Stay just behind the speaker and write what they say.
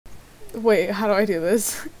Wait, how do I do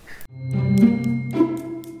this?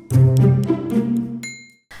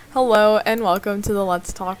 Hello and welcome to the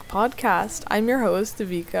Let's Talk podcast. I'm your host,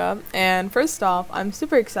 Davika, and first off, I'm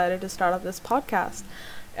super excited to start up this podcast.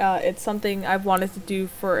 It's something I've wanted to do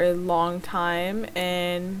for a long time,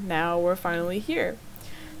 and now we're finally here.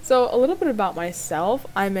 So, a little bit about myself.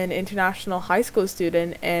 I'm an international high school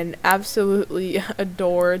student and absolutely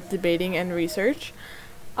adore debating and research.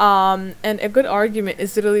 And a good argument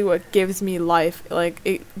is literally what gives me life. Like,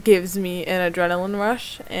 it gives me an adrenaline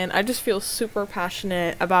rush, and I just feel super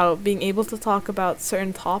passionate about being able to talk about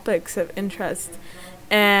certain topics of interest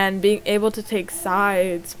and being able to take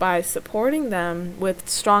sides by supporting them with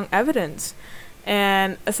strong evidence.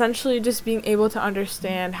 And essentially, just being able to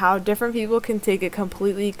understand how different people can take a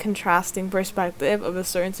completely contrasting perspective of a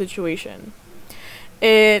certain situation.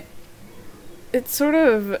 It it sort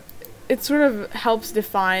of it sort of helps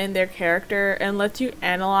define their character and lets you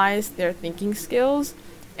analyze their thinking skills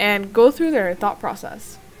and go through their thought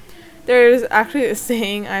process. There's actually a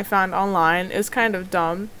saying I found online. It's kind of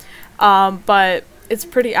dumb, but it's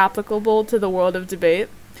pretty applicable to the world of debate.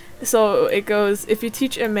 So it goes, if you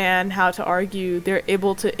teach a man how to argue, they're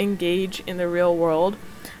able to engage in the real world.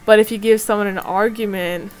 But if you give someone an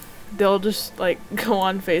argument, they'll just like go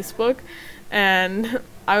on Facebook. And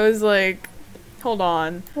I was like, hold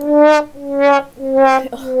on. It's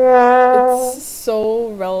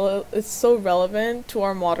so relevant to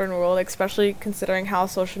our modern world, especially considering how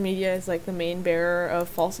social media is like the main bearer of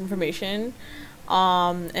false information.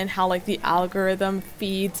 And how like the algorithm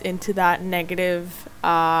feeds into that negative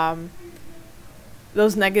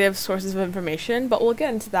those negative sources of information, but we'll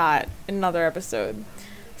get into that in another episode.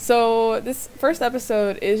 So this first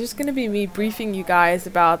episode is just going to be me briefing you guys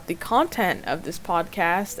about the content of this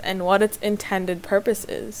podcast and what its intended purpose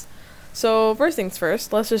is. So first things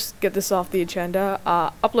first, let's just get this off the agenda.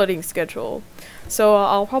 Uploading schedule. So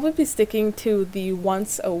I'll probably be sticking to the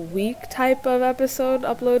once a week type of episode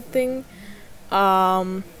upload thing.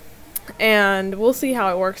 And we'll see how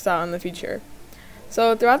it works out in the future.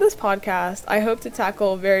 So throughout this podcast, I hope to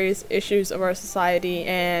tackle various issues of our society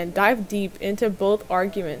and dive deep into both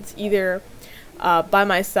arguments, either by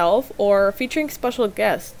myself or featuring special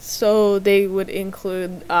guests. So they would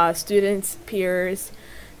include students, peers,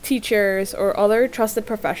 teachers, or other trusted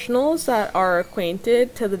professionals that are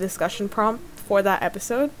acquainted to the discussion prompt for that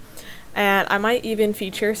episode. And I might even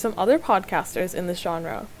feature some other podcasters in this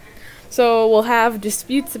genre. So we'll have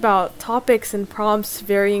disputes about topics and prompts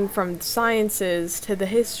varying from sciences to the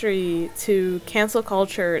history to cancel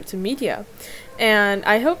culture to media. And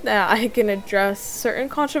I hope that I can address certain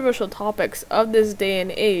controversial topics of this day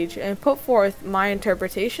and age and put forth my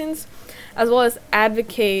interpretations, as well as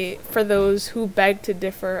advocate for those who beg to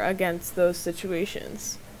differ against those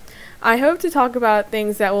situations. I hope to talk about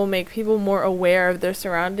things that will make people more aware of their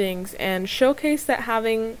surroundings and showcase that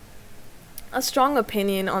having a strong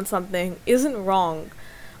opinion on something isn't wrong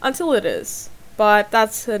until it is. But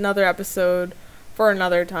that's another episode for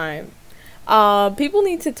another time. People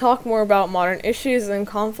need to talk more about modern issues and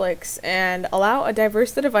conflicts and allow a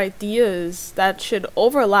diverse set of ideas that should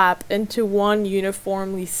overlap into one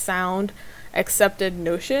uniformly sound, accepted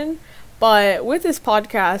notion. But with this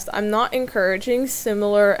podcast, I'm not encouraging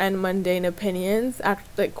similar and mundane opinions,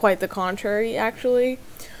 quite the contrary, actually.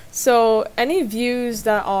 So any views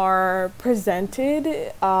that are presented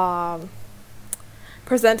in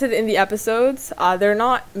the episodes, they're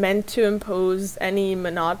not meant to impose any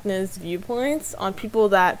monotonous viewpoints on people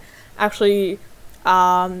that actually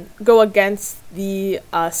go against the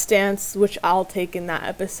stance which I'll take in that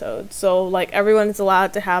episode. So like everyone is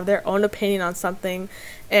allowed to have their own opinion on something,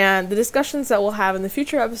 and the discussions that we'll have in the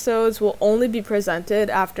future episodes will only be presented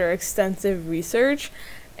after extensive research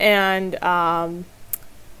and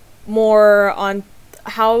more on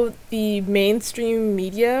how the mainstream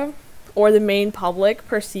media or the main public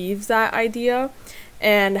perceives that idea,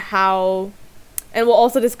 and we'll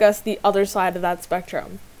also discuss the other side of that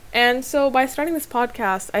spectrum. And so by starting this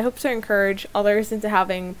podcast, I hope to encourage others into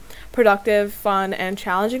having productive, fun, and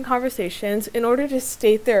challenging conversations in order to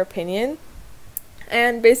state their opinion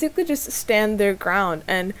and basically just stand their ground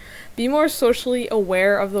and be more socially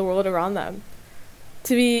aware of the world around them.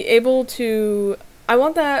 I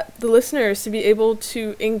want that the listeners to be able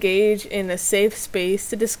to engage in a safe space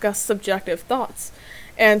to discuss subjective thoughts.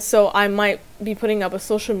 And so I might be putting up a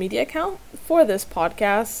social media account for this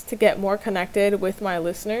podcast to get more connected with my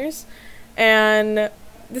listeners and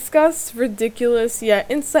discuss ridiculous yet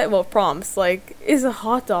insightful prompts like, is a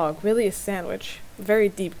hot dog really a sandwich? Very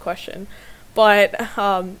deep question. But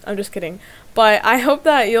I'm just kidding. But I hope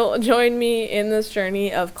that you'll join me in this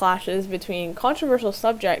journey of clashes between controversial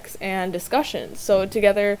subjects and discussions. So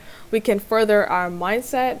together we can further our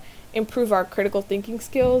mindset, improve our critical thinking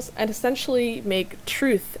skills, and essentially make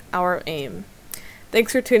truth our aim.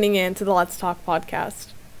 Thanks for tuning in to the Let's Talk podcast.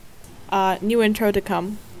 New intro to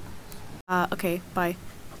come. Okay, bye.